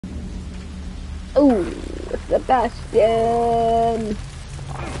Ooh, Sebastian.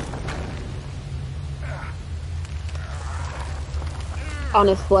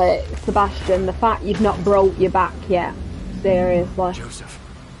 Honestly, Sebastian, the fact you've not broke your back yet. Seriously. Joseph,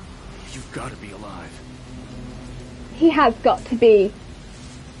 you've got to be alive. He has got to be.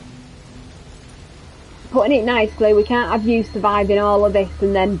 Putting it nicely, we can't have you surviving all of this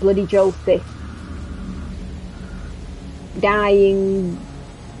and then bloody Joseph dying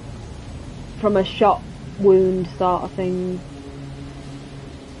from a shot wound sort of thing.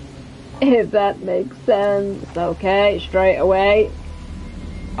 If that makes sense. Okay, straight away.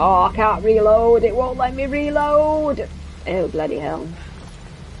 Oh, I can't reload. It won't let me reload. Oh, bloody hell.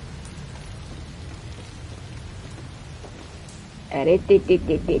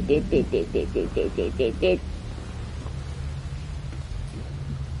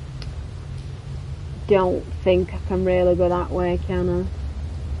 Don't think I can really go that way, can I?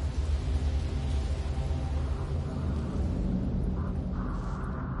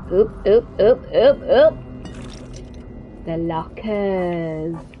 Up. The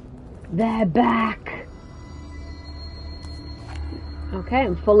lockers. They're back. Okay,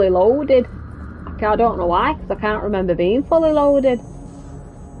 I'm fully loaded. I don't know why, because I can't remember being fully loaded.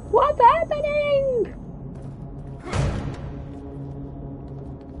 What's happening?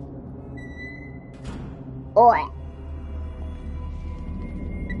 Oi.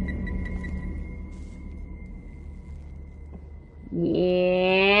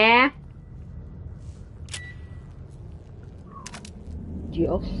 Yeah.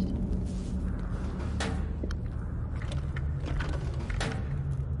 Just.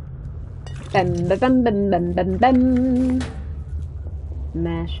 Bum bum bum bum bum bum.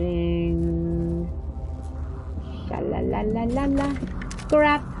 Smashing. Sha-la-la-la-la-la.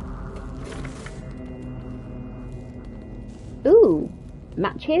 Scrap. Ooh.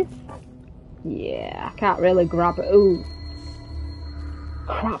 Matches? Yeah, I can't really grab it. Ooh.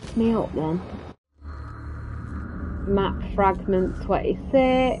 Craps me up then. Map fragment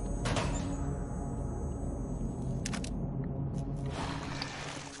 26.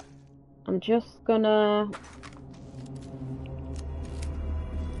 I'm just gonna...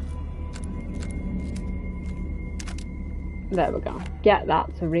 There we go. Get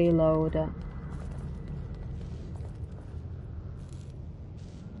that to reload it.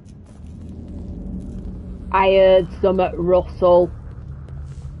 I heard some at Russell.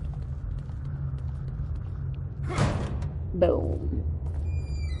 Boom.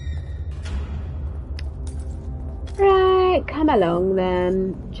 Right, come along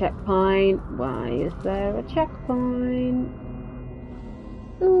then. Checkpoint. Why is there a checkpoint?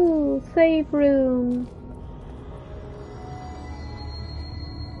 Ooh, save room.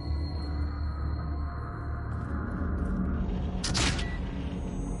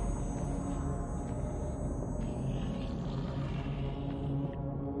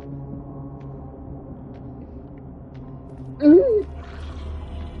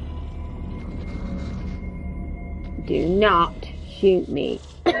 Do not shoot me.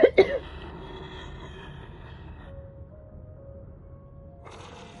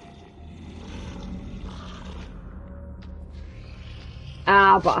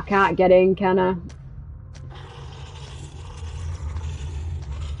 Ah, but I can't get in, can I?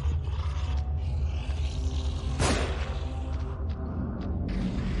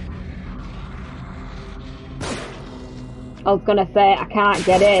 I was gonna say I can't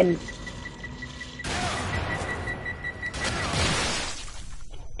get in.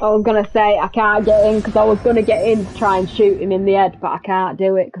 I was gonna say I can't get in because I was gonna get in to try and shoot him in the head, but I can't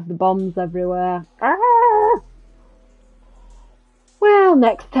do it because the bomb's everywhere. Ah! Well,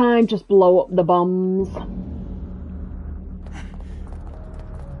 next time just blow up the bombs.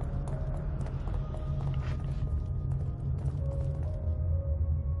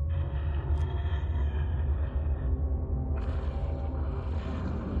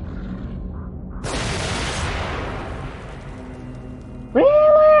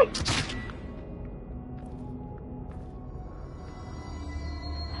 Really?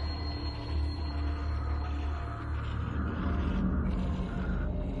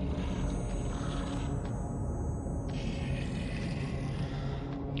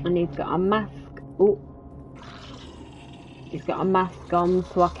 And he's got a mask. Oh, he's got a mask on,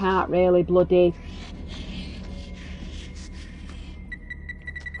 so I can't really bloody...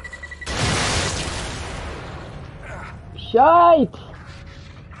 Shite!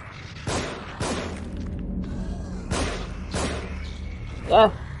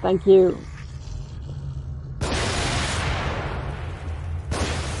 Yes, thank you.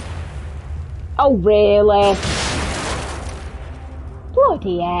 Oh, really?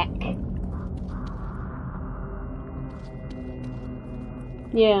 Bloody heck.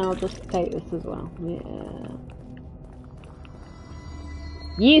 Yeah, I'll just take this as well. Yeah.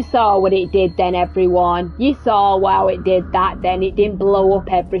 You saw what it did then, everyone. You saw how it did that then. It didn't blow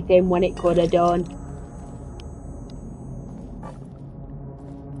up everything when it could have done.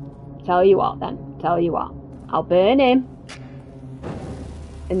 Tell you what then. Tell you what. I'll burn him.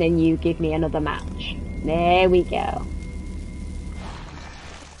 And then you give me another match. There we go.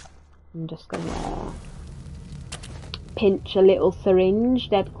 I'm just gonna pinch a little syringe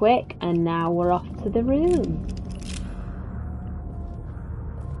dead quick, and now we're off to the room.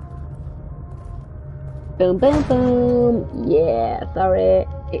 Boom, boom, boom. Yeah, sorry,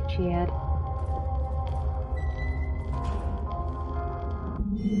 itchy head.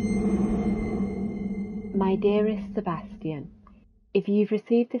 My dearest Sebastian, if you've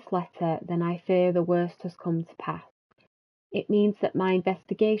received this letter, then I fear the worst has come to pass. It means that my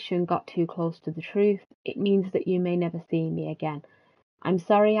investigation got too close to the truth. It means that you may never see me again. I'm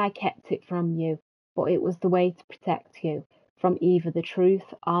sorry I kept it from you, but it was the way to protect you from either the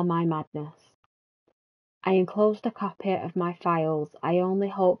truth or my madness. I enclosed a copy of my files. I only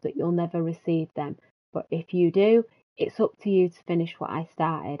hope that you'll never receive them, but if you do, it's up to you to finish what I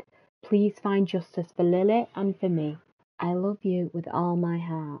started. Please find justice for Lily and for me. I love you with all my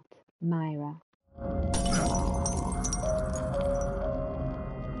heart. Myra.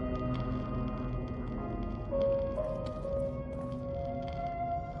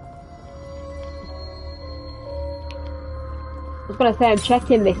 I was going to say I'm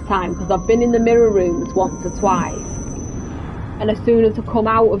checking this time because I've been in the mirror rooms once or twice, and as soon as I come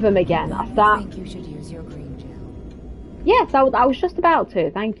out of them again, I start. I think you should use your green gel. Yes, I was just about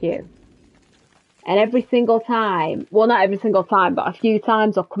to. Thank you. And every single time, well, not every single time, but a few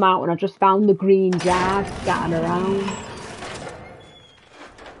times I've come out and I just found the green jars scattered around.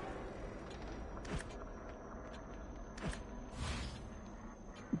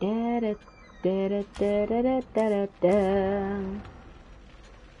 Da da da da da da da da da.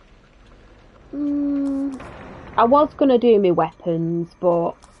 I was gonna do my weapons,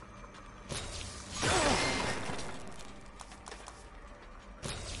 but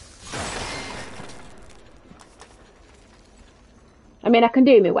I mean I can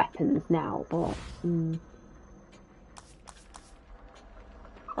do my weapons now, but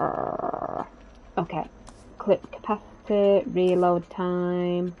okay. Clip capacity, reload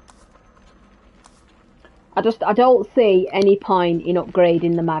time. I don't see any point in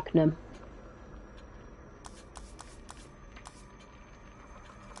upgrading the Magnum.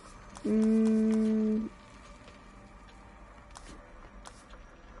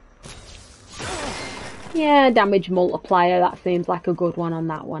 Yeah, damage multiplier, that seems like a good one on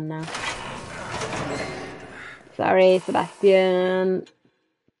that one now. Sorry, Sebastian.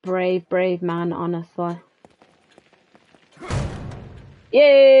 Brave, brave man, honestly.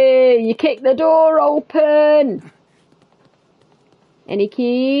 Yay! You kicked the door open! Any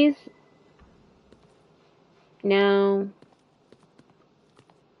keys? No.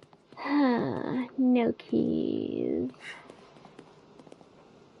 No keys.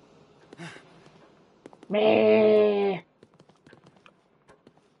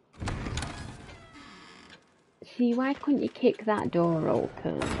 See, why couldn't you kick that door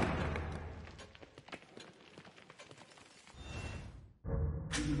open?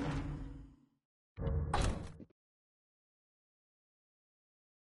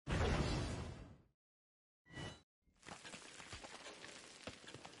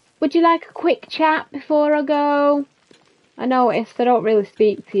 Would you like a quick chat before I go? I noticed I don't really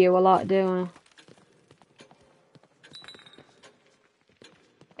speak to you a lot, do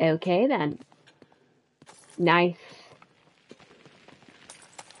I? Okay then. Nice.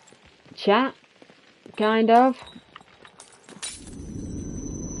 Chat, kind of.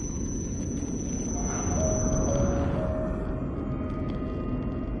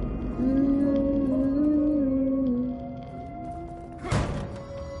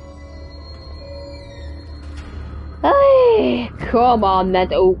 Hey, come on then.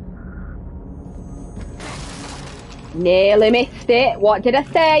 Oh. Nearly missed it. What did I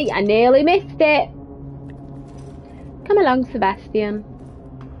say? I nearly missed it. Come along, Sebastian.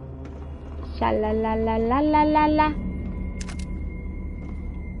 Sha-la-la-la-la-la-la-la.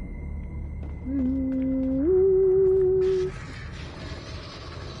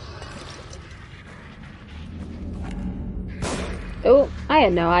 Oh, I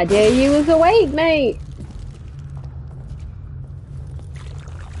had no idea you was awake, mate.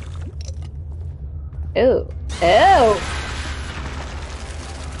 Oh, oh.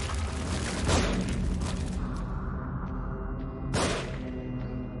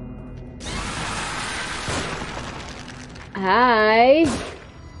 Hi.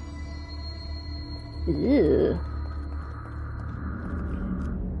 Ew.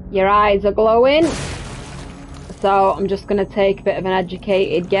 Your eyes are glowing, so I'm just going to take a bit of an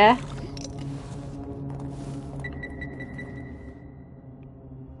educated guess.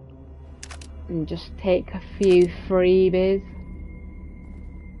 And just take a few freebies.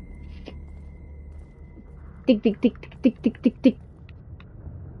 Tick, tick, tick, tick, tick, tick, tick, tick.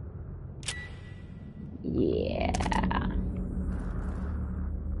 Yeah.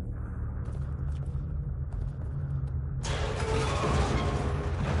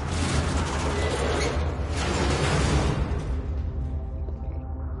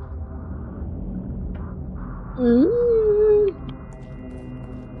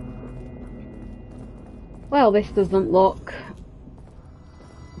 Well, this doesn't look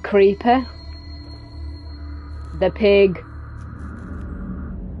creepy. The pig.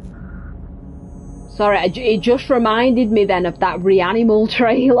 Sorry, it just reminded me then of that Reanimal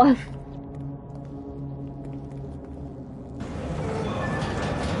trailer.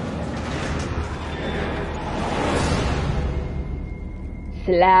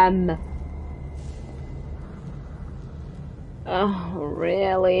 Slam. Oh,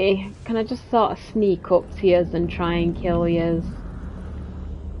 really? Can I just sort of sneak up to yous and try and kill yous?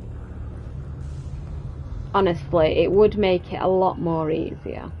 Honestly, it would make it a lot more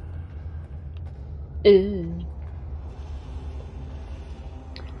easier. Ooh.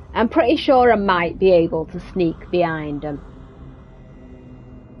 I'm pretty sure I might be able to sneak behind them.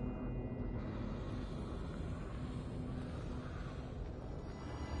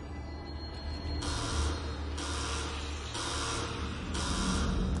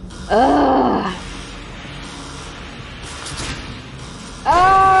 Ugh.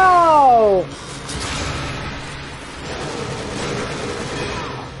 Oh!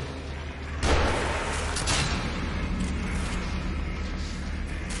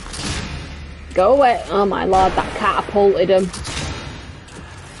 Go away. Oh my lord, that catapulted him.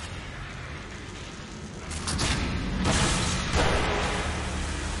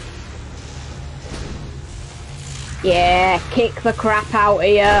 Yeah, kick the crap out of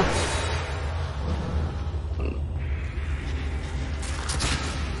you.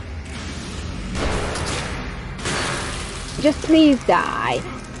 Just please die.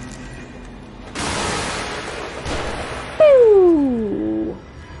 Woo.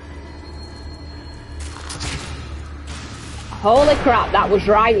 Holy crap, that was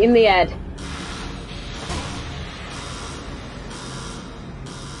right in the head.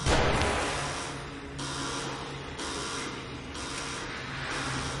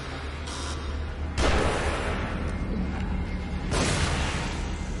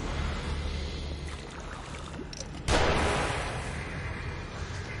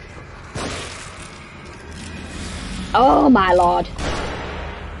 Oh my lord.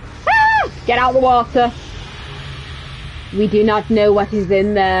 Ah! Get out of the water. We do not know what is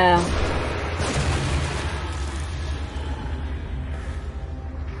in there.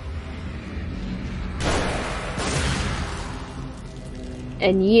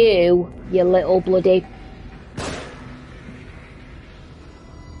 And you little bloody...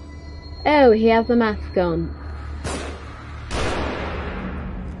 Oh, he has a mask on.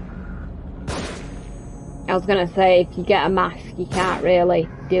 I was gonna say, if you get a mask, you can't really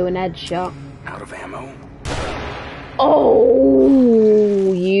do an headshot. Out of ammo?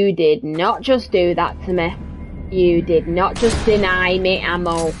 Oh, you did not just do that to me. You did not just deny me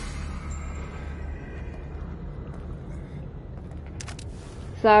ammo.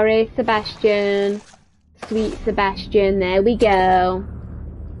 Sorry, Sebastian. Sweet Sebastian, there we go.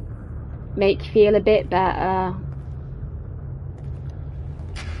 Make you feel a bit better.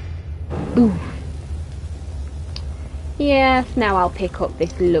 Oof. Yes, now I'll pick up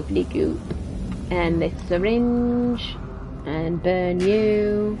this lovely goop. And this syringe. And burn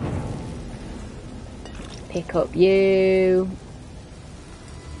you. Pick up you.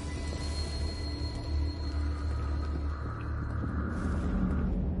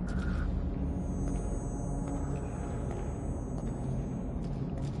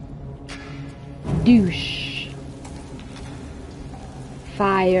 Douche.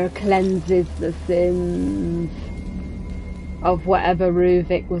 Fire cleanses the sins of whatever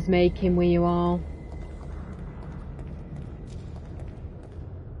Ruvik was making with you all.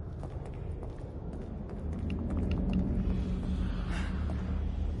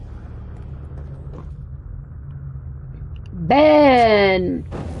 Ben!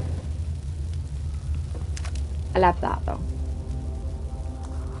 I love that though.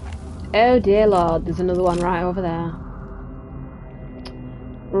 Oh dear lord, there's another one right over there.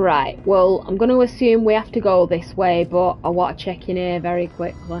 Right, well, I'm going to assume we have to go this way, but I want to check in here very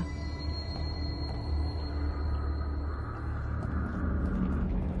quickly.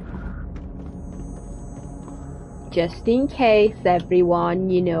 Just in case, everyone,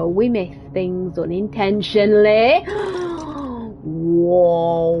 you know, we miss things unintentionally.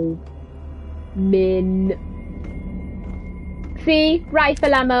 Whoa. Min. See?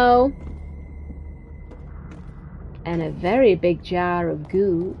 Rifle ammo. And a very big jar of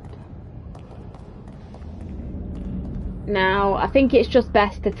goop. Now, I think it's just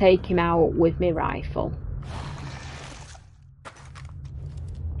best to take him out with my rifle.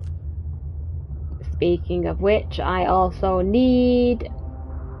 Speaking of which, I also need...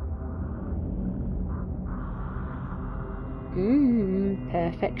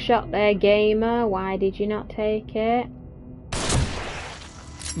 perfect shot there, gamer. Why did you not take it?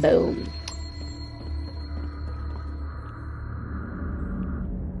 Boom.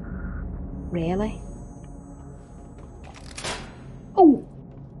 Really? Oh!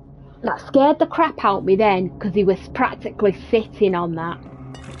 That scared the crap out of me then, because he was practically sitting on that.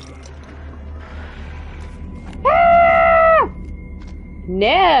 Ah!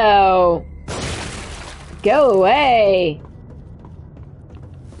 No! Go away!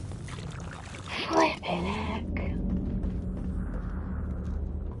 Flipping heck.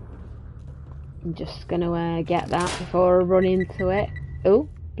 I'm just gonna get that before I run into it. Oh,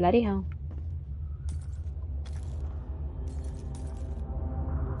 bloody hell.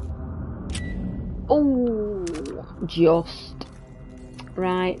 Oh, just.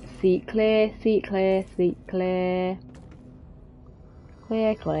 Right, seat clear, seat clear, seat clear.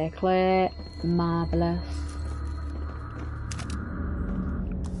 Clear, clear, clear. Marvellous.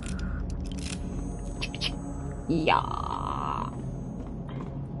 Yeah.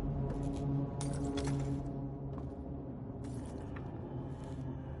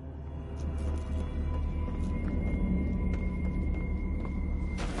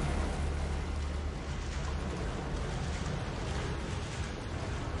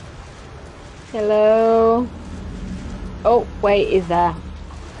 Hello. Oh, wait, is there?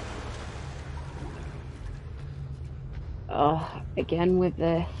 Oh, again with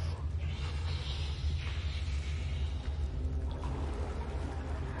this.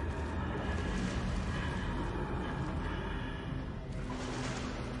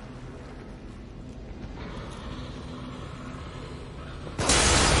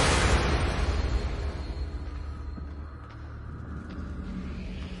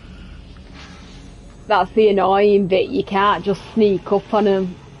 That's the annoying bit, you can't just sneak up on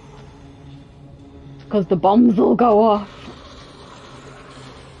them. Because the bombs will go off.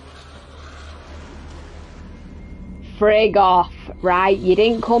 Frig off, right? You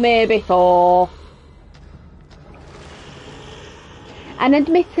didn't come here before. And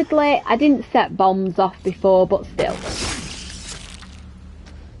admittedly, I didn't set bombs off before, but still.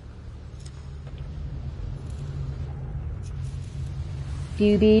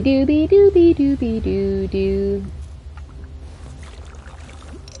 Doobie doobie doobie doobie doo doo.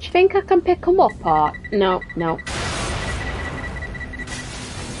 Do you think I can pick them up or? No, no.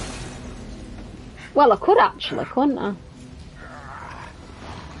 Well, I could actually, couldn't I?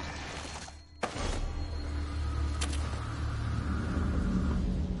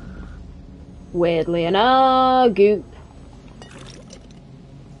 Weirdly enough, goop.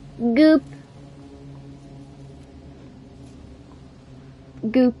 Goop.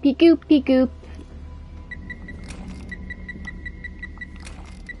 Goopy goopy goop.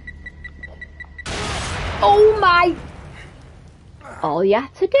 Oh my! All you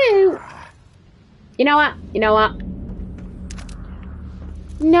have to do. You know what? You know what?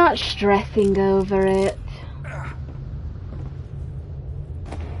 Not stressing over it.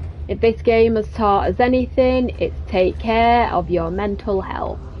 If this game has taught us anything, it's take care of your mental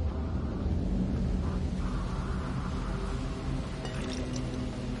health.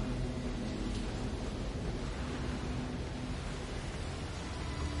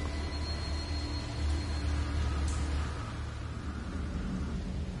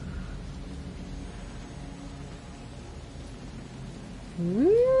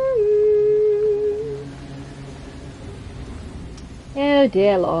 Oh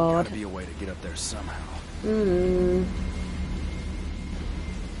dear Lord. Gotta be a way to get up there somehow.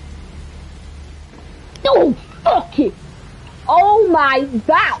 Oh, fuck it! Oh my,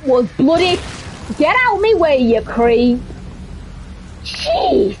 that was bloody... Get out me way, you creep!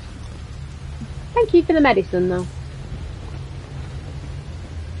 Jeez! Thank you for the medicine, though.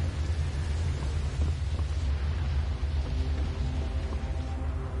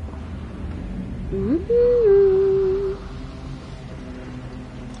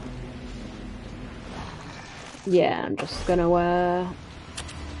 Yeah, I'm just gonna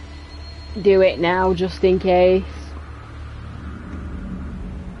do it now, just in case.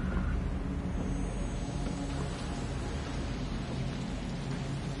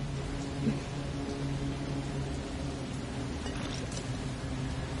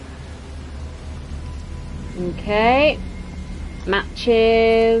 Okay.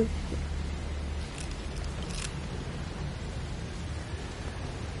 Matches.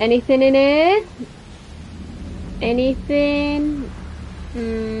 Anything in here? Anything?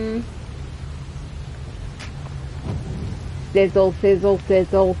 Sizzle, sizzle,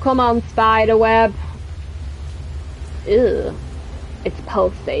 sizzle. Come on, spiderweb. Ugh. It's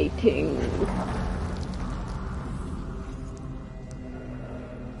pulsating.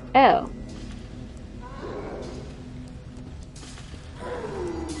 Oh.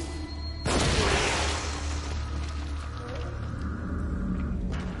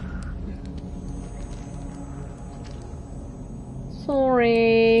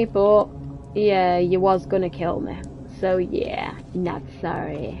 Sorry, but yeah, you was gonna kill me. So yeah, not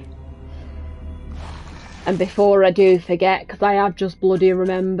sorry. And before I do forget, because I have just bloody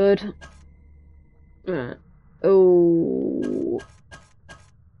remembered. Oh.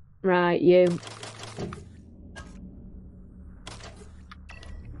 Right, you.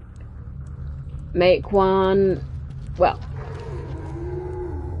 Make one. Well.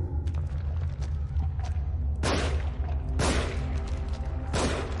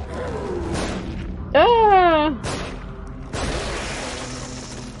 Ah!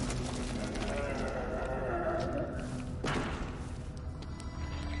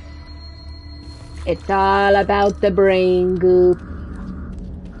 It's all about the brain goop.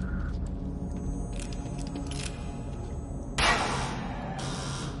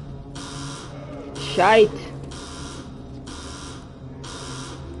 Shite.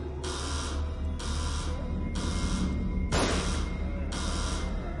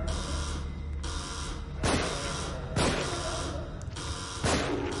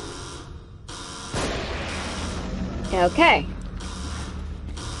 Okay.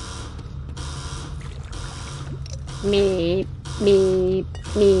 Meep, meep,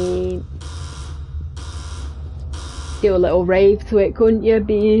 meep. Do a little rave to it, couldn't you?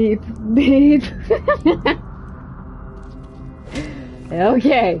 Beep, beep.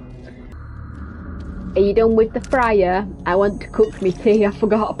 Okay. Are you done with the fryer? I want to cook me tea. I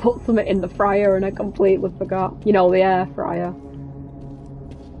forgot to put something in the fryer and I completely forgot. You know, the air fryer.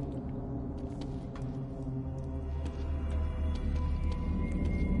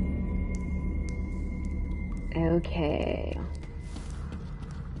 Okay.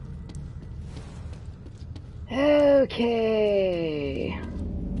 Okay.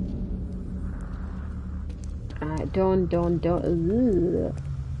 Don't. Ugh.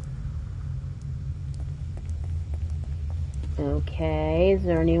 Okay, is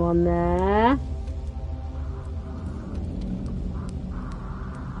there anyone there?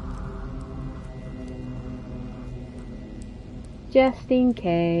 Just in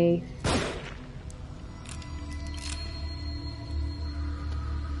case.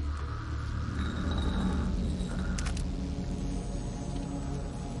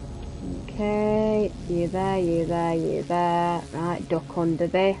 Okay, you there, you there, you there. Right, duck under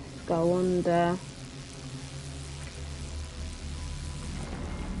this, go under.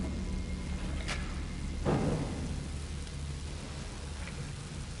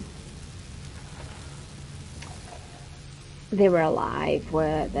 They were alive,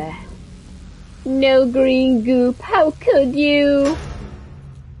 weren't they? No green goop, how could you?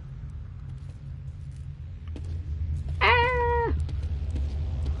 Ah!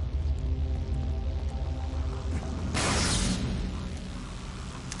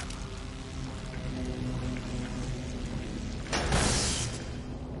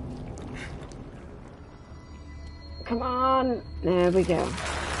 Come on, there we go.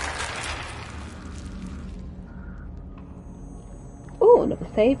 Oh, another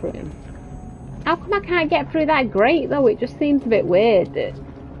save room. How come I can't get through that grate though? It just seems a bit weird.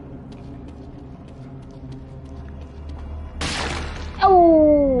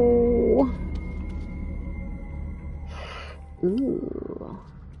 Oh! Ooh.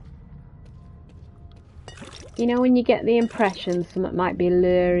 You know when you get the impression something might be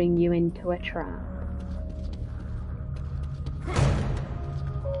luring you into a trap?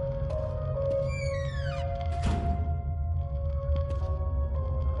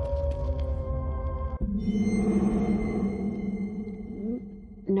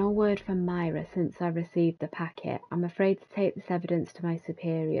 No word from Myra since I received the packet. I'm afraid to take this evidence to my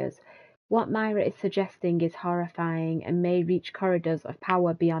superiors. What Myra is suggesting is horrifying and may reach corridors of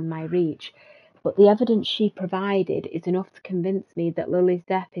power beyond my reach, but the evidence she provided is enough to convince me that Lily's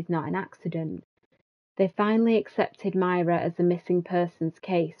death is not an accident. They finally accepted Myra as a missing persons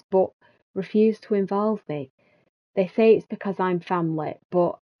case, but refused to involve me. They say it's because I'm family,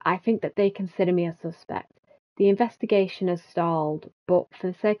 but I think that they consider me a suspect. The investigation has stalled, but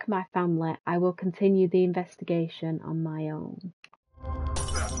for the sake of my family, I will continue the investigation on my own.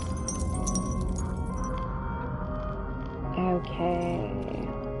 Okay.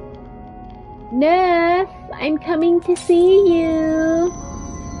 Nurse, I'm coming to see you.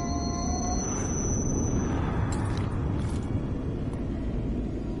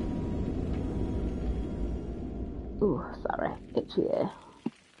 Ooh, sorry, itchy ear.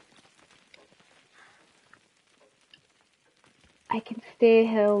 I can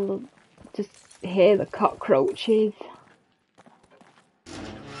still just hear the cockroaches.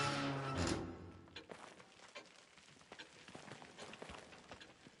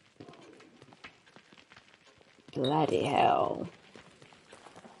 Bloody hell.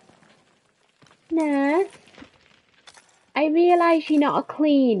 Nurse, I realise you're not a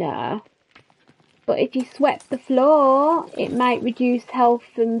cleaner, but if you swept the floor, it might reduce health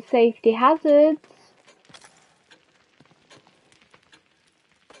and safety hazards.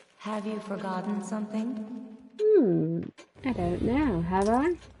 Have you forgotten something? I don't know, have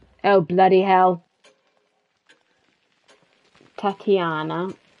I? Oh, bloody hell. Tatiana,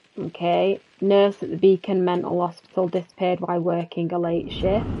 okay, nurse at the Beacon Mental Hospital, disappeared while working a late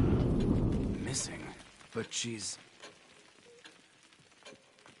shift. Missing, but she's...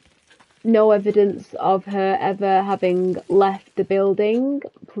 No evidence of her ever having left the building.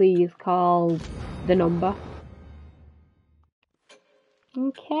 Please call the number.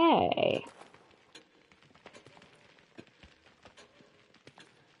 Okay.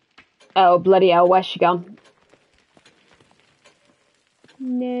 Oh, bloody hell, where's she gone?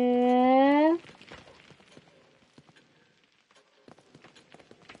 No.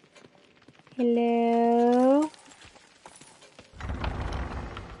 Hello?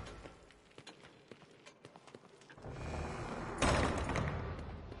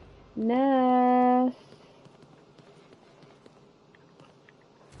 Nurse.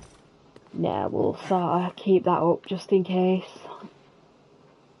 Yeah, we'll sort of keep that up just in case.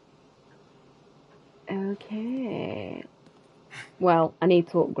 Okay. Well, I need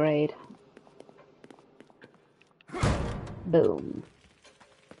to upgrade. Boom.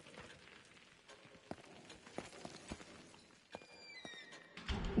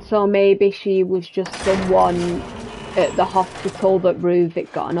 So maybe she was just someone at the hospital that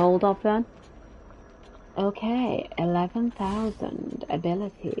Ruvik got an hold of then? Okay, 11,000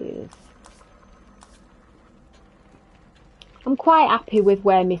 abilities. I'm quite happy with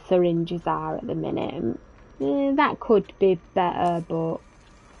where my syringes are at the minute. That could be better, but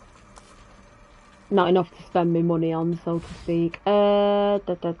not enough to spend my money on, so to speak. No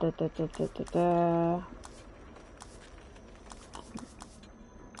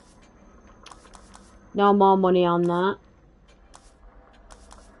more money on that.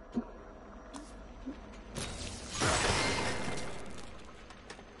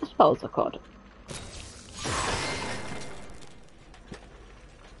 I suppose I could.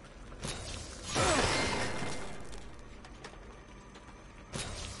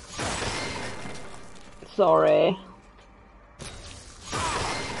 Sorry.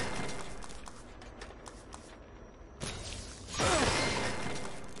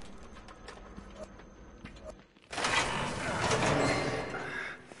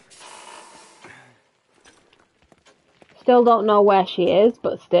 Still don't know where she is,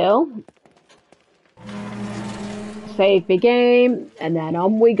 but still. Save the game, and then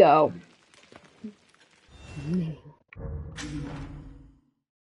on we go.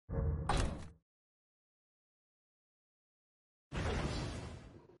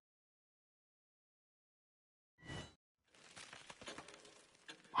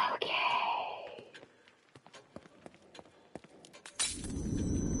 Okay.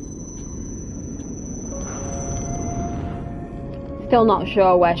 Still not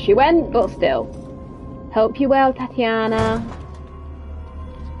sure where she went, but still. Hope you well, Tatiana.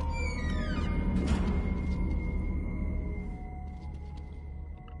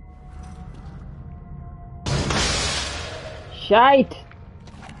 Shite!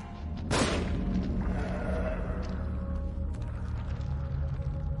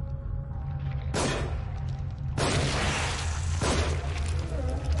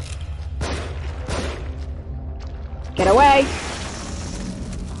 Get away!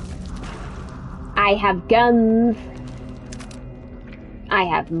 I have guns. I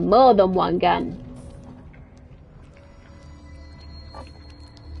have more than one gun.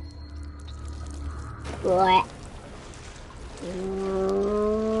 Blech.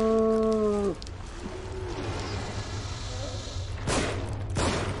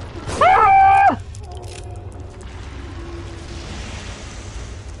 Ah!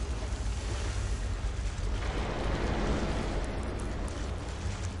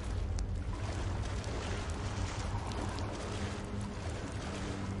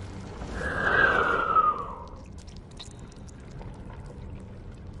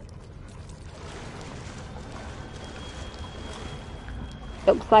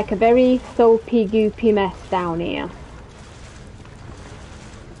 Looks like a very soapy, goopy mess down here.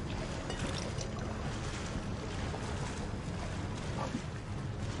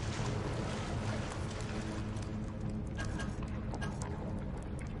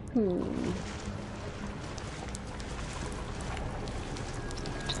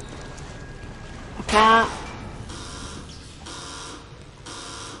 I can't.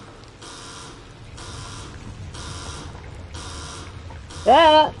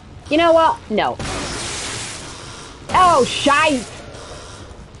 You know what? No. Oh, shite!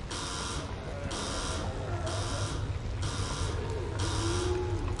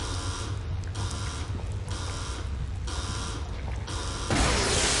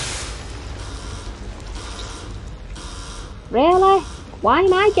 Really? Why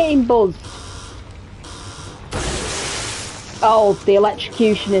am I getting buzzed? Oh, the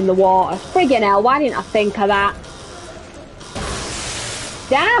electrocution in the water. Friggin' hell, why didn't I think of that?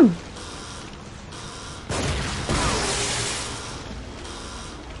 Damn!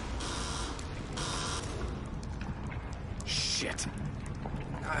 Shit.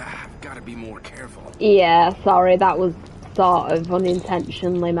 I've got to be more careful. Yeah, sorry, that was sort of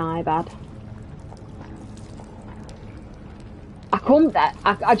unintentionally my bad.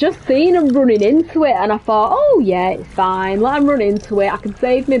 I just seen him running into it and I thought, oh yeah, it's fine, let him run into it, I can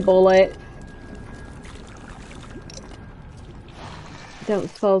save me bullets. Don't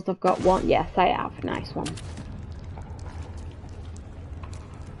suppose I've got one. Yes, I have. Nice one.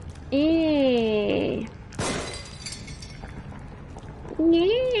 Yeah.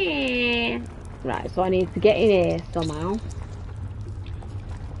 Right, so I need to get in here somehow.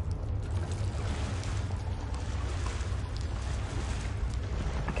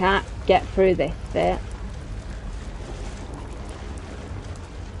 I can't get through this bit.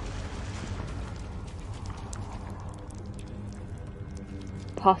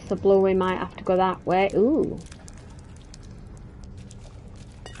 Possibly we might have to go that way. Ooh.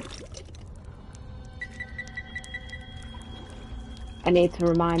 I need to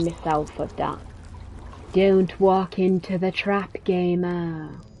remind myself of that. Don't walk into the trap, gamer.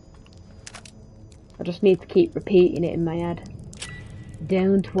 I just need to keep repeating it in my head.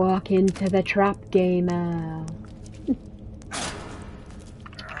 Don't walk into the trap, gamer.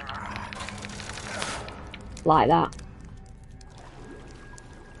 Like that.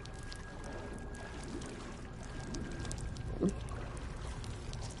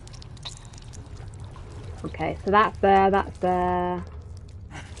 Okay, so that's there, that's there.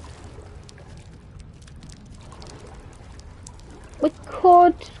 We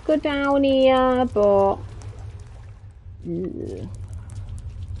could go down here, but... Ugh.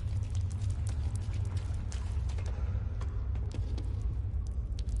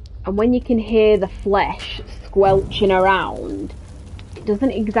 And when you can hear the flesh squelching around, it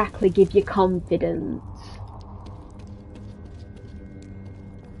doesn't exactly give you confidence.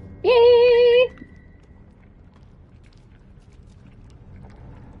 Yay!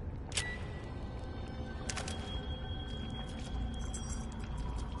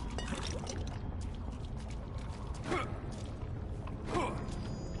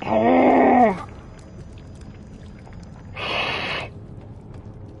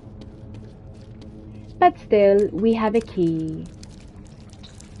 But still, we have a key.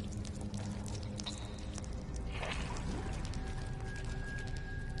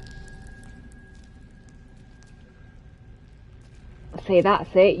 See, that's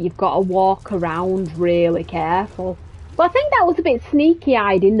it. You've got to walk around really careful. Well, I think that was a bit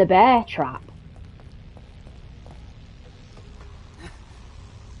sneaky-eyed in the bear trap.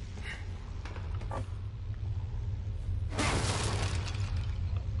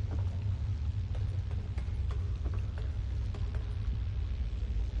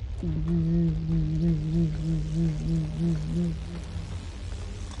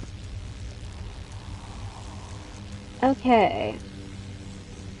 Okay.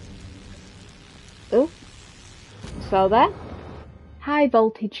 Oh. So there. High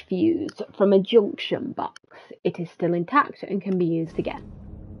voltage fuse from a junction box. It is still intact and can be used again.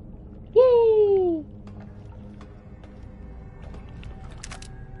 Yay!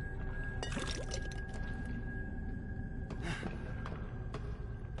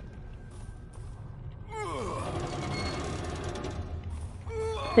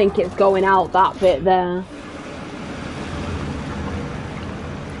 I think it's going out that bit there.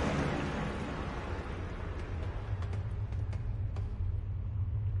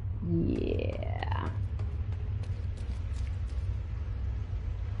 Yeah.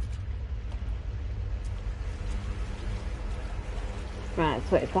 Right,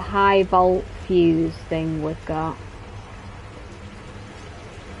 so it's a high volt fuse thing we've got.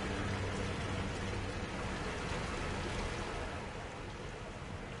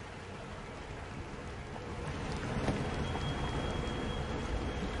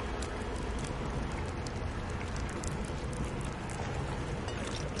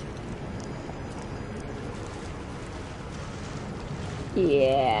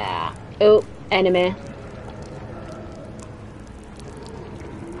 Yeah. Oh, enemy.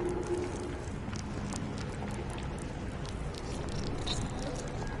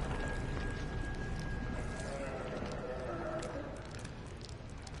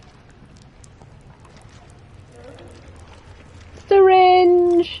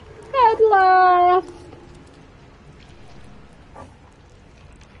 Syringe! At last!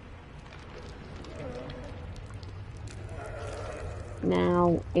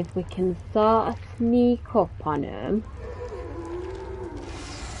 Now, if we can sort of sneak up on him.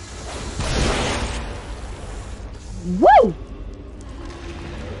 Woo!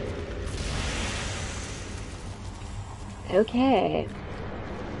 Okay.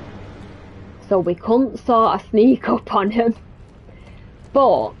 So we couldn't sort of sneak up on him.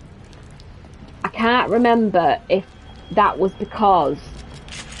 But I can't remember if that was because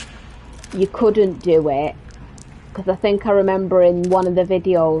you couldn't do it. Because I think I remember in one of the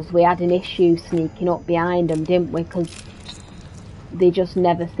videos we had an issue sneaking up behind them, didn't we? Because they just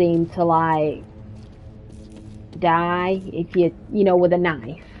never seem to, like, die if you know, with a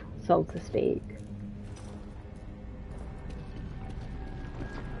knife, so to speak.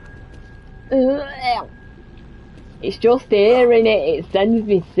 It's just hearing it, it sends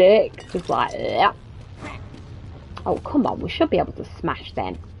me sick. Just like, oh, come on, we should be able to smash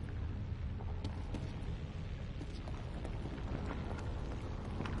them.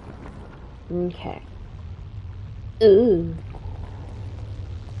 Okay. Ooh.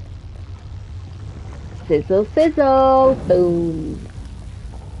 Sizzle, sizzle, boom.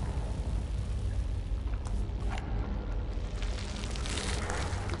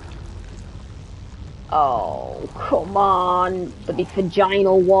 Oh, come on. But the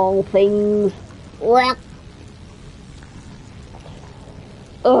vaginal wall things. Ugh.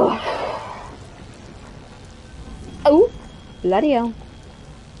 Oh, bloody hell.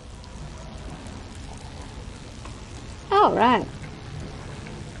 Oh, right.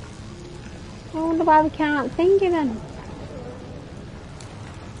 I wonder why we can't think of him.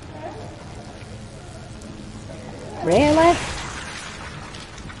 Really?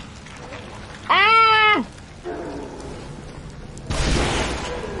 Ah!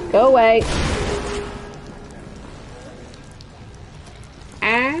 Go away.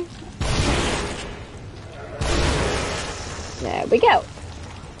 Ah. There we go.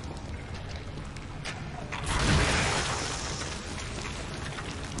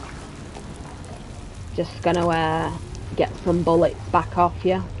 Just gonna get some bullets back off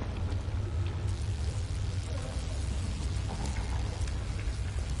you.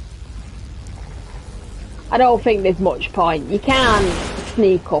 I don't think there's much point. You can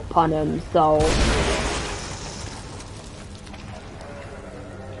sneak up on them, so...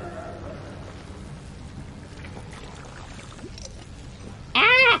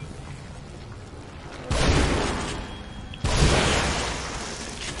 Ah!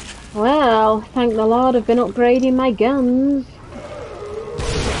 Well, thank the Lord I've been upgrading my guns.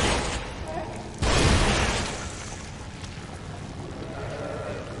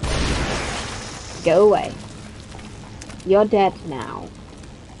 Go away. You're dead now.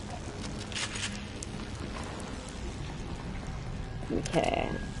 Okay.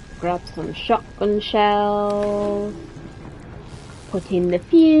 Grab some shotgun shells. Put in the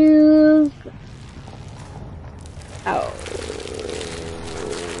fuse. Oh.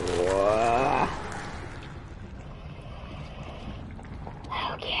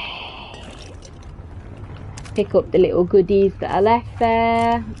 Okay. Pick up the little goodies that are left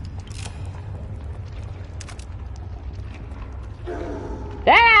there.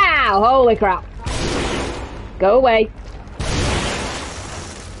 Ah! Holy crap. Go away.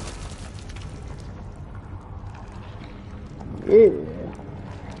 Ew.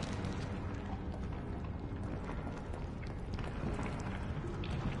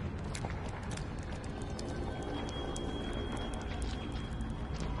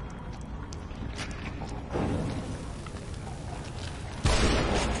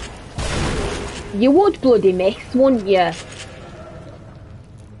 You would bloody miss, wouldn't you?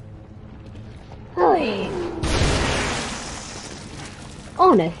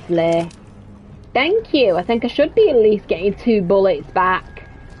 Honestly. Thank you. I think I should be at least getting 2 bullets back.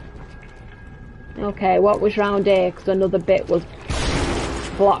 Okay, what was round here? Because another bit was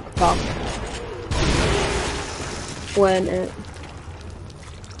blocked off. Weren't it?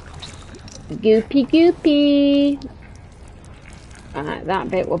 Goopy goopy. Alright, that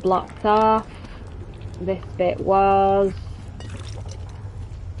bit was blocked off. This bit was...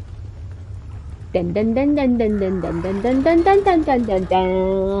 Dun dun dun dun dun dun dun dun dun dun dun dun dun dun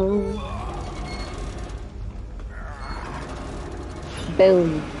dun.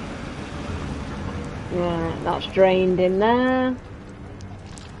 Boom. Right, that's drained in there.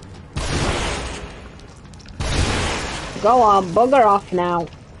 Go on, bugger off now.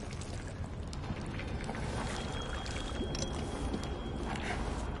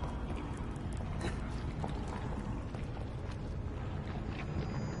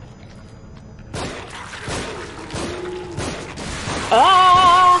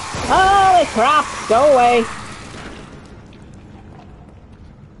 Ah! Holy crap! Go away.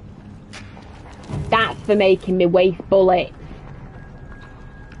 That's for making me waste bullets.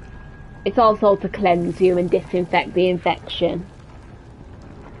 It's also to cleanse you and disinfect the infection.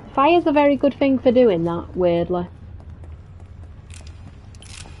 Fire's a very good thing for doing that, weirdly.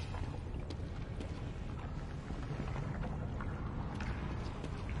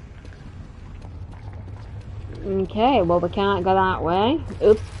 Okay, well we can't go that way.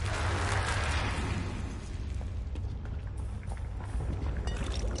 Oops.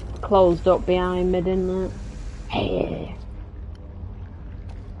 Closed up behind me, didn't it? Hey.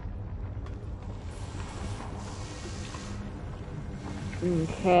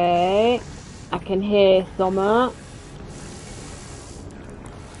 Okay, I can hear summer.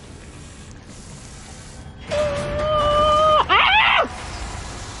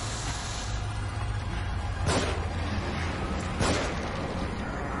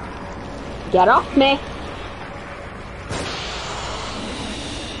 Get off me!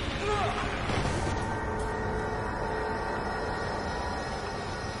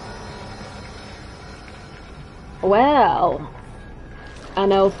 Well, I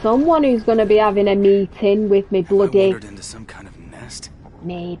know someone who's going to be having a meeting with me bloody... I wandered into some kind of nest?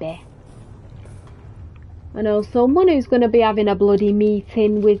 Maybe. I know someone who's going to be having a bloody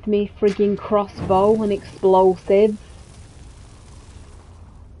meeting with me frigging crossbow and explosives.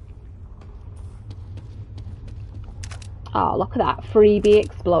 Oh, look at that. Freebie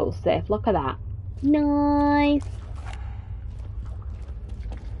explosive. Look at that. Nice.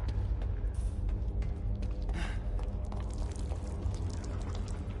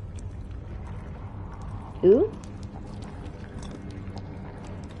 Ooh.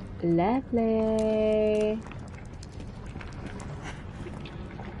 Lovely.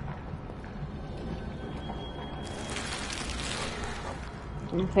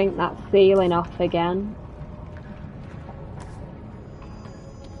 I think that's sealing off again.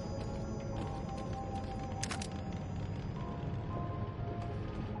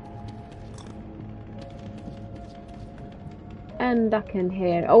 And I can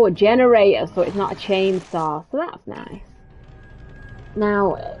hear, oh, a generator, so it's not a chainsaw, so that's nice.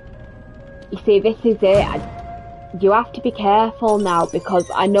 Now, you see, this is it. You have to be careful now, because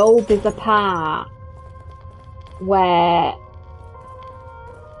I know there's a part where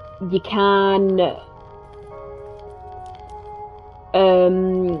you can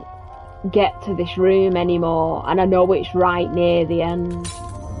get to this room anymore, and I know it's right near the end.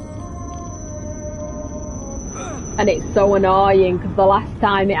 And it's so annoying because the last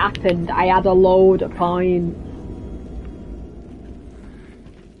time it happened I had a load of points.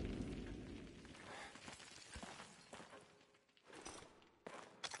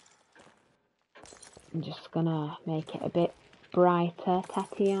 I'm just gonna make it a bit brighter,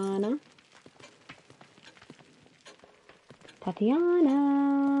 Tatiana.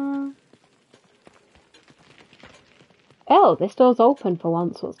 Tatiana! Oh, this door's open for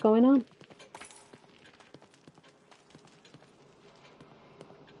once. What's going on?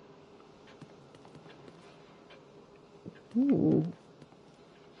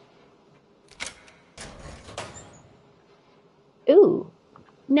 Ooh,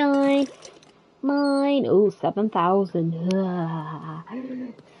 nice. Mine. Ooh, 7,000.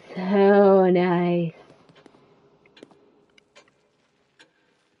 So nice.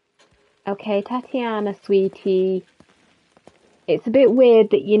 Okay, Tatiana, sweetie. It's a bit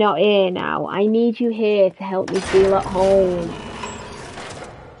weird that you're not here now. I need you here to help me feel at home.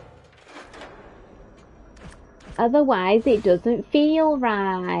 Otherwise, it doesn't feel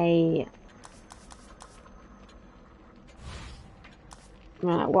right.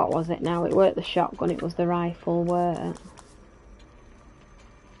 Right, what was it now? It weren't the shotgun, it was the rifle, weren't it?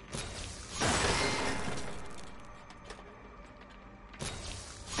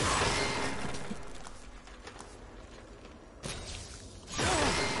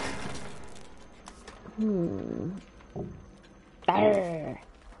 Arr.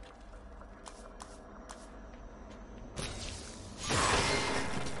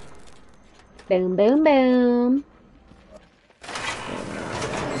 Boom, boom, boom.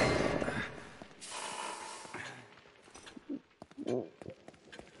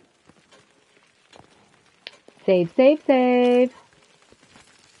 Save, save, save.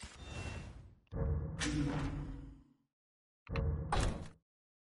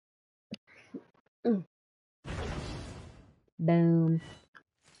 Boom.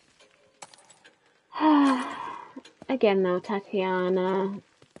 Again now, Tatiana.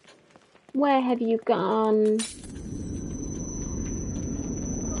 Where have you gone?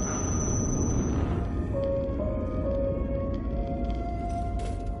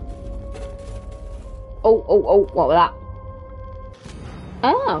 Oh, what was that?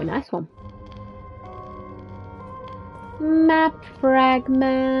 Oh, nice one. Map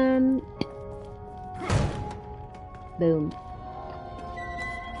fragment. Boom.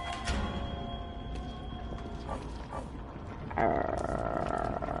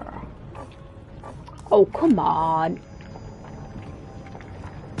 Oh, come on.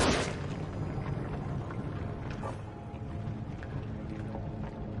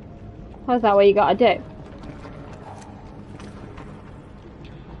 How's that what you gotta do?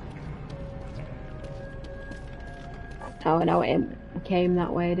 Oh, no, it came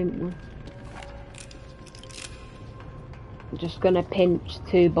that way, didn't we? I'm just gonna pinch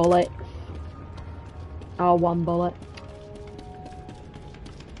 2 bullets. Or 1 bullet.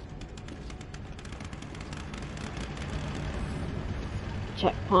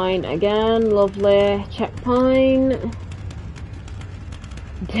 Checkpoint again, lovely. Checkpoint.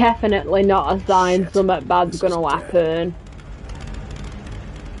 Definitely not a sign something bad's gonna happen.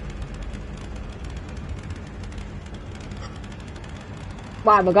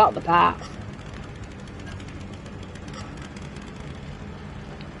 Why have I got the pass?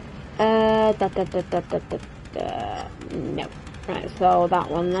 No. Right, so that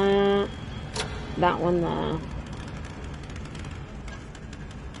one there. That one there.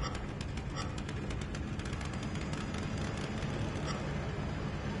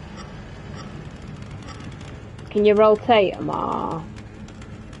 Can you rotate them or?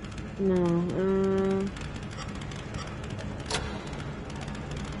 No.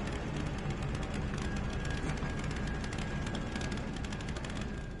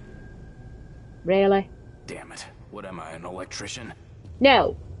 Really? Damn it. What am I, an electrician?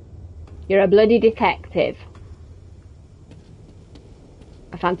 No. You're a bloody detective.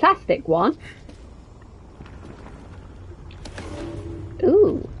 A fantastic one.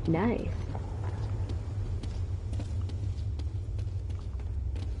 Ooh, nice.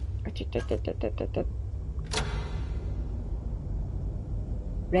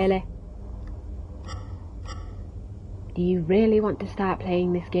 Really? Do you really want to start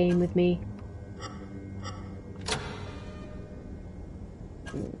playing this game with me?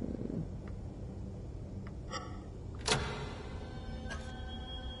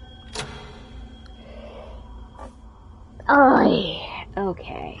 Oh,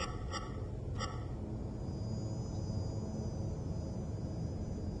 okay.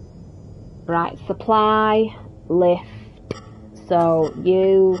 Right, supply, lift. So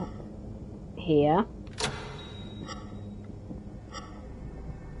you here.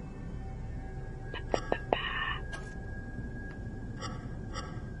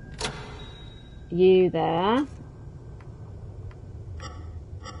 You there.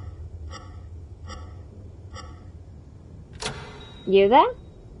 You there?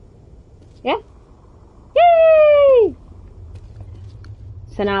 Yeah? Yay!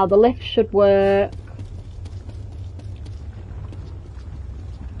 So now the lift should work.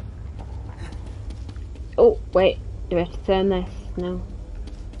 Oh, wait. Do we have to turn this? No.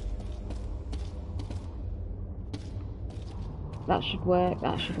 That should work.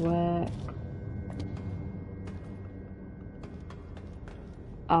 That should work.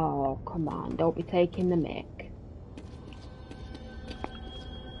 Oh, come on. Don't be taking the mick.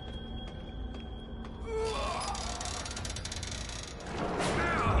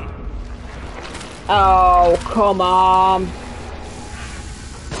 Oh, come on.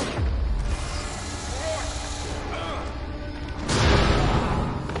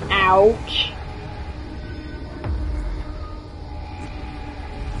 Ouch.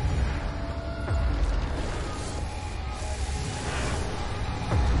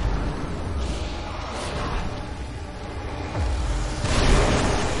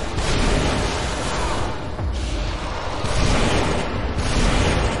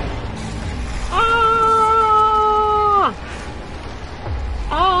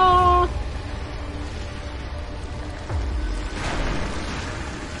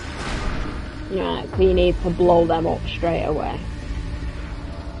 So you need to blow them up straight away.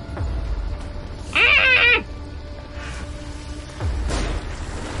 Ah!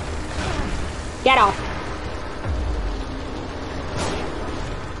 Get off.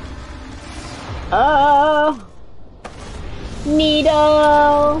 Oh.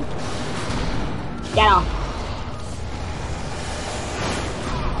 Needle. Get off.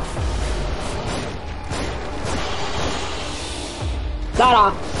 that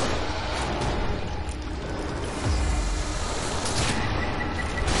off.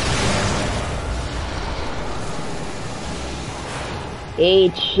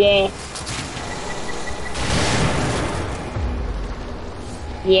 Eat shit.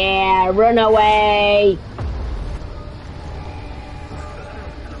 Yeah, run away.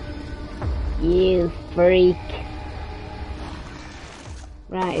 You freak.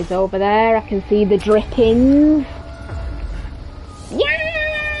 Right, he's over there. I can see the drippings. Yeah!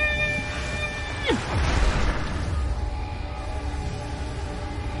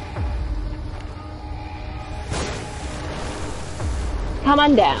 Come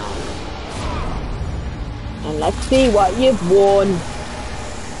on down. And let's see what you've won.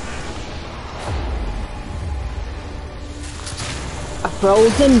 A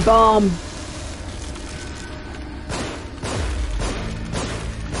frozen bomb.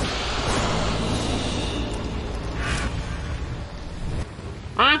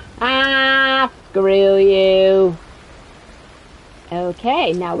 Screw you.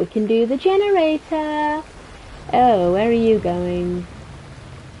 Okay, now we can do the generator. Oh, where are you going?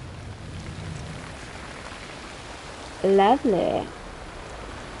 Lovely.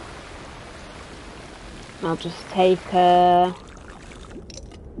 I'll just take the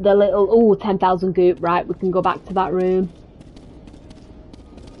little... Ooh, 10,000 goop. Right, we can go back to that room.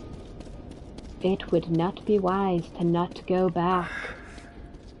 It would not be wise to not go back.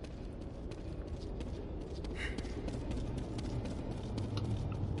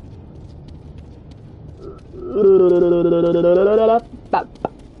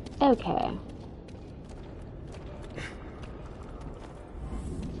 Okay.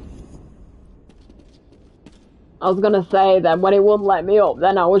 I was gonna say then, when it wouldn't let me up,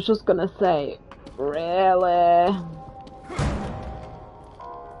 then I was just gonna say, really?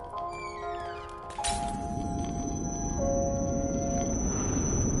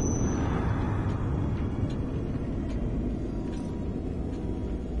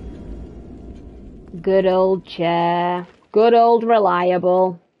 Good old chair. Good old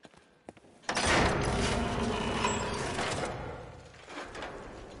reliable.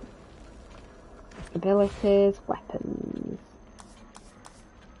 Abilities, weapons.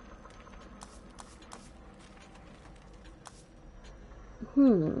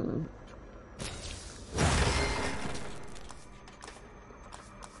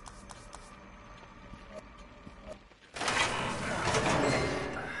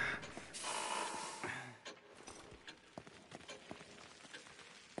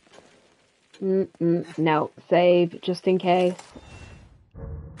 No, save just in case.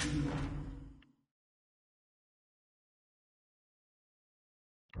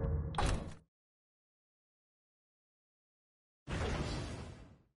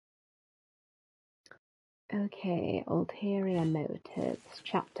 Okay, ulterior motives.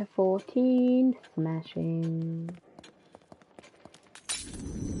 Chapter 14, smashing.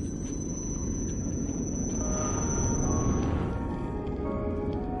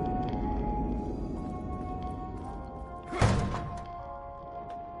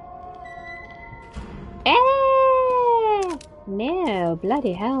 No,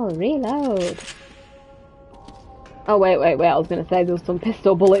 bloody hell, reload. Oh, wait, I was going to say there was some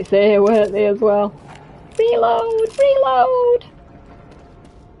pistol bullets here, weren't there, as well? Reload!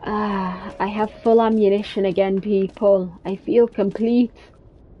 I have full ammunition again, people. I feel complete.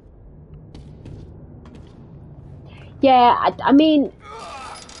 Yeah, I mean,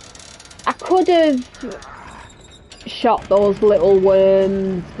 I could have shot those little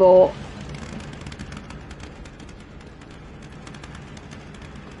worms, but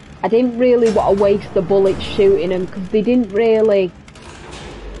I didn't really want to waste the bullets shooting them because they didn't really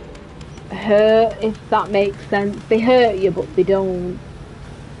hurt, if that makes sense. They hurt you, but they don't.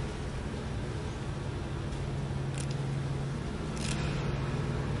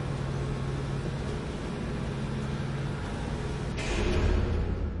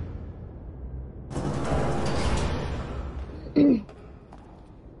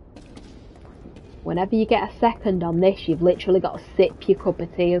 Whenever you get a second on this, you've literally got to sip your cup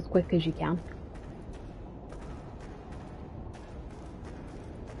of tea as quick as you can.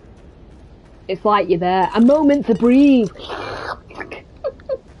 It's like you're there. A moment to breathe.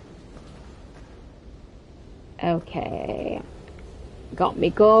 Okay. Got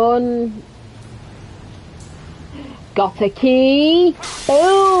me gun. Got a key.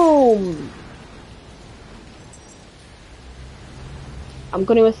 Boom! I'm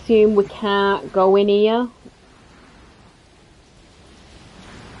going to assume we can't go in here.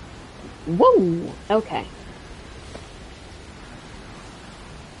 Whoa! Okay.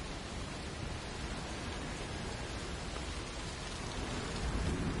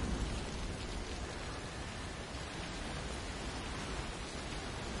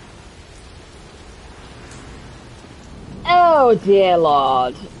 Oh dear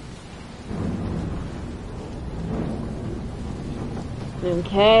Lord.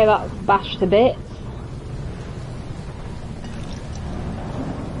 Okay, that's bashed to bits.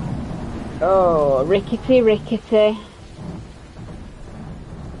 Oh, rickety, rickety.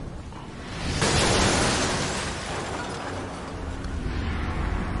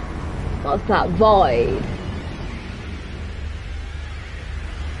 What's that void?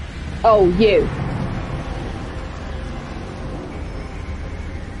 Oh, you.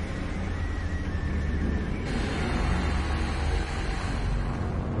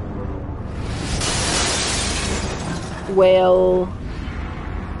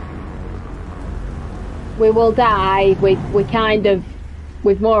 We will die.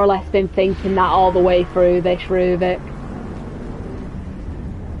 We've more or less been thinking that all the way through this, Ruvik.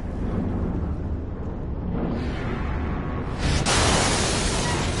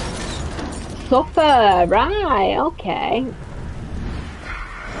 Suffer, right, okay.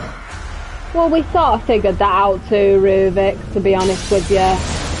 Well, we sort of figured that out too, Ruvik, to be honest with you.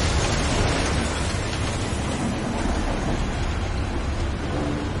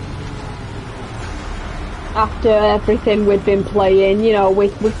 After everything we've been playing, you know, we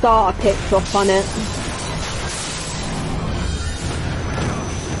sort of picked up on it.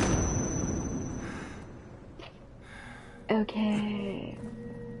 Okay.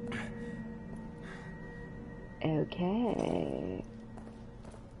 Okay.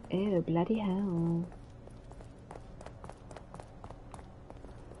 Oh, bloody hell.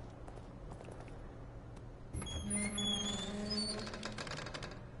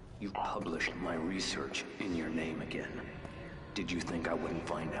 You published my research in your name again. Did you think I wouldn't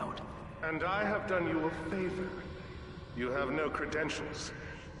find out? And I have done you a favor. You have no credentials.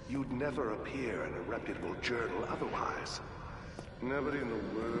 You'd never appear in a reputable journal otherwise. Nobody in the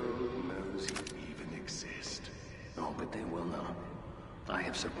world knows you even exist. Oh, but they will know. I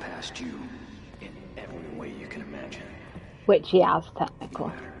have surpassed you in every way you can imagine. Which he has, technically. No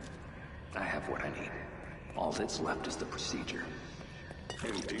matter. I have what I need. All that's left is the procedure.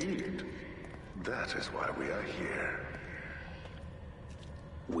 Indeed. That is why we are here.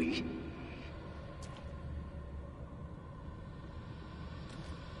 We?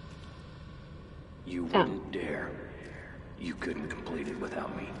 You wouldn't dare. You couldn't complete it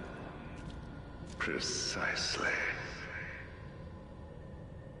without me. Precisely.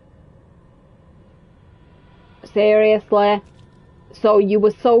 Seriously? So you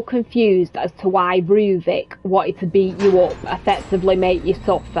were so confused as to why Ruvik wanted to beat you up, effectively make you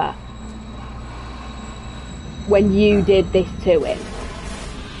suffer, when you did this to him?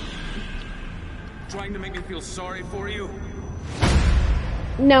 Trying to make me feel sorry for you?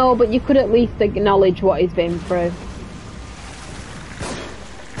 No, but you could at least acknowledge what he's been through.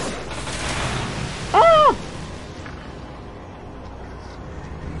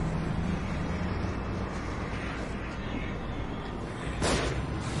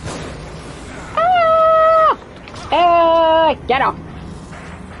 Ah! Get off!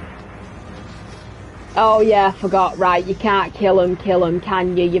 Oh yeah, I forgot, right, you can't kill him,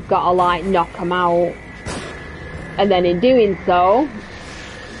 can you? You've got to, like, knock him out. And then in doing so,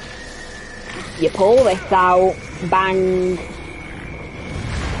 you pull this out, bang.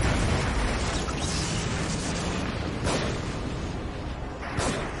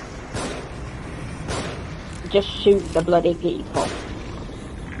 Just shoot the bloody people.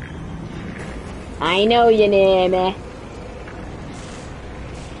 I know you near me.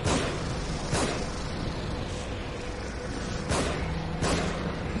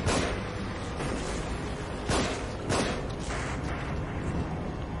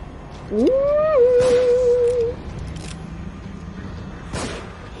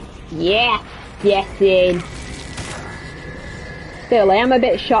 Yes, yes in. Still, I am a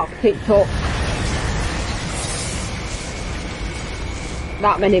bit shocked it took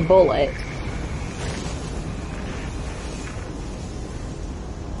that many bullets.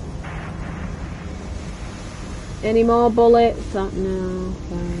 Any more bullets? Oh, no.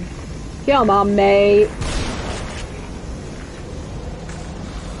 Sorry. Come on, mate.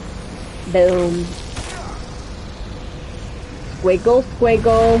 Boom. Squiggle,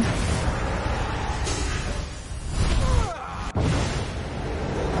 squiggle.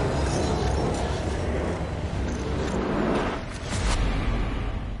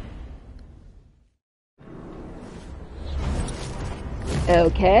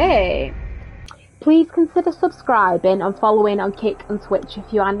 Okay. Please consider subscribing and following on Kick and Twitch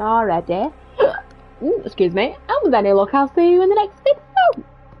if you aren't already. Excuse me. And with any luck, I'll see you in the next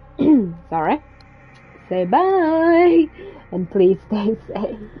video. Sorry. Say bye. And please stay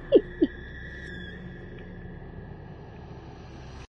safe.